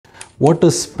What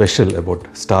is special about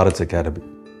Starets Academy?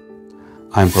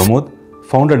 I am Pramod,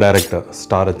 Founder Director,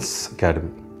 Starets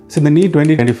Academy. See, the NEET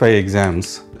 2025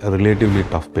 exams a relatively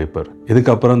tough paper.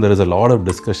 There is a lot of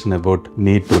discussion about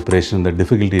NEET preparation, the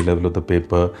difficulty level of the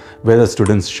paper, whether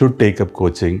students should take up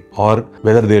coaching or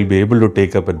whether they'll be able to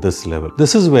take up at this level.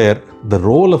 This is where the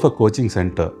role of a coaching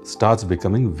center starts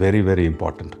becoming very, very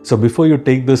important. So before you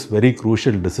take this very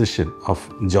crucial decision of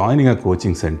joining a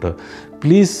coaching center,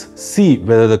 please see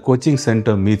whether the coaching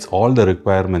center meets all the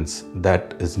requirements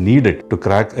that is needed to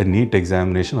crack a NEET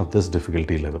examination of this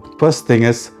difficulty level. First thing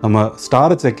is, our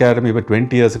Starets Academy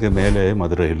 20 years ago,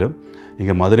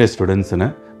 Madurai students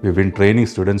we've been training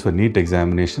students for NEET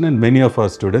examination, and many of our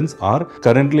students are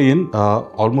currently in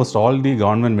almost all the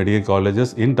government medical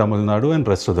colleges in Tamil Nadu and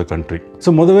rest of the country.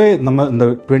 So,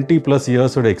 the 20 plus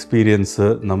years of experience,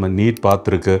 NEET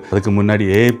pathirukku, adukku munnadi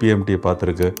AAPMT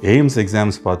pathirukku, AIMS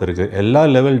exams pathirukku, ella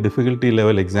level difficulty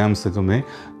level exams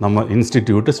நம்ம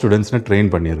institute students train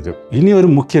பண்ணிருக்கு. இனி ஒரு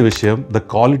முக்கிய விஷயம், the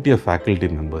quality of faculty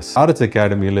members. Starets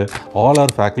Academy all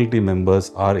our faculty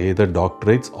members are either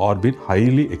doctorates or been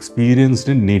highly experienced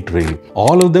in NEET training.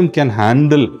 All of them can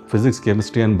handle physics,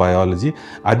 chemistry and biology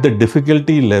at the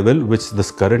difficulty level which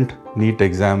this current NEET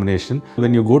examination.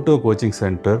 When you go to a coaching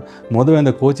center, when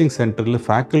the coaching center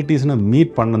faculties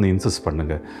meet panna insist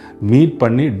pannunga. Meet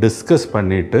panni, discuss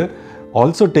pannittu,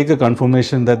 also take a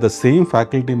confirmation that the same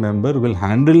faculty member will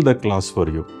handle the class for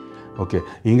you. Okay,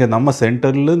 inga namma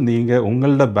center la neenga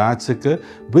ungalda batch ku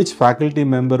which faculty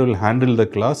member will handle the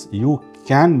class, you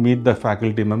can meet the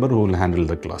faculty member who will handle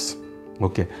the class.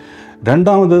 Okay.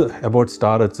 Randavadu about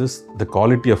Starets is the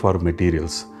quality of our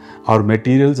materials. Our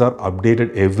materials are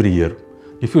updated every year.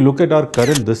 If you look at our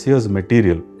current this year's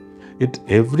material,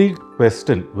 every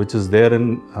question which is there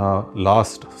in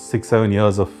last 6-7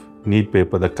 years of NEET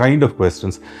paper, the kind of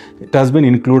questions, it has been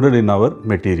included in our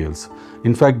materials.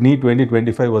 In fact, NEET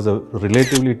 2025 was a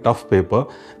relatively tough paper,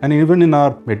 and even in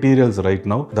our materials right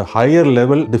now, the higher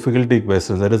level difficulty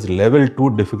questions, that is level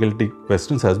 2 difficulty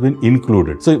questions, has been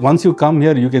included. So once you come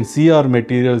here, you can see our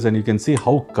materials and you can see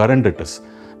how current it is,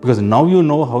 because now you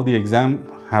know how the exam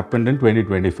happened in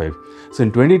 2025. So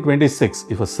in 2026,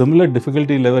 if a similar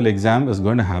difficulty level exam is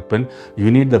going to happen, you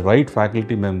need the right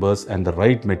faculty members and the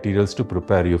right materials to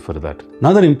prepare you for that.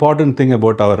 Another important thing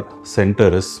about our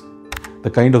center is the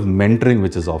kind of mentoring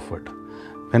which is offered.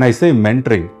 When I say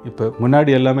mentoring, munadi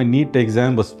ellame NEET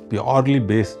exam was purely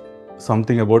based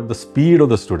something about the speed of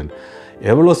the student.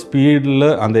 Evlo speed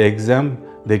on the exam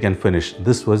they can finish.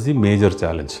 This was the major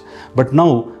challenge. But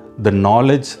now the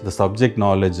knowledge, the subject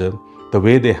knowledge, the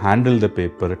way they handle the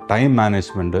paper, time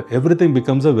management, everything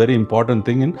becomes a very important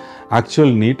thing in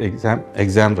actual NEET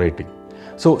exam writing.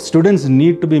 So students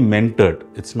need to be mentored.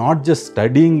 It's not just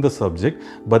studying the subject,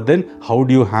 but then how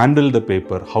do you handle the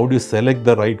paper? How do you select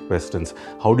the right questions?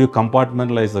 How do you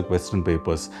compartmentalize the question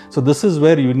papers? So this is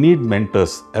where you need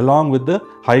mentors along with the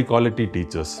high quality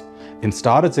teachers. In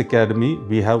Starets Academy,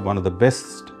 we have one of the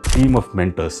best team of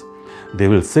mentors. They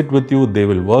will sit with you, they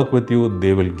will work with you,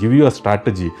 they will give you a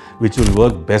strategy which will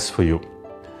work best for you.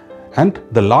 And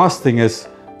the last thing is,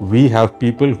 we have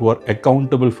people who are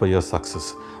accountable for your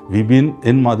success. We've been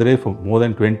in Madurai for more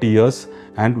than 20 years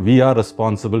and we are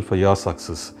responsible for your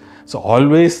success. So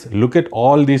always look at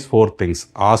all these 4 things.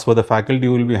 Ask for the faculty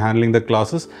who will be handling the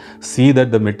classes, see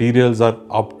that the materials are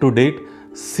up to date,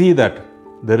 see that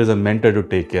there is a mentor to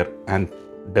take care, and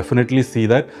definitely see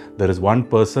that there is one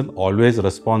person always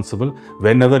responsible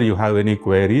whenever you have any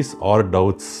queries or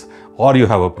doubts or you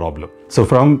have a problem. So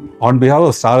on behalf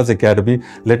of Starets Academy,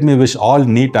 let me wish all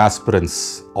NEET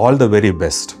aspirants all the very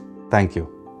best. Thank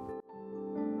you.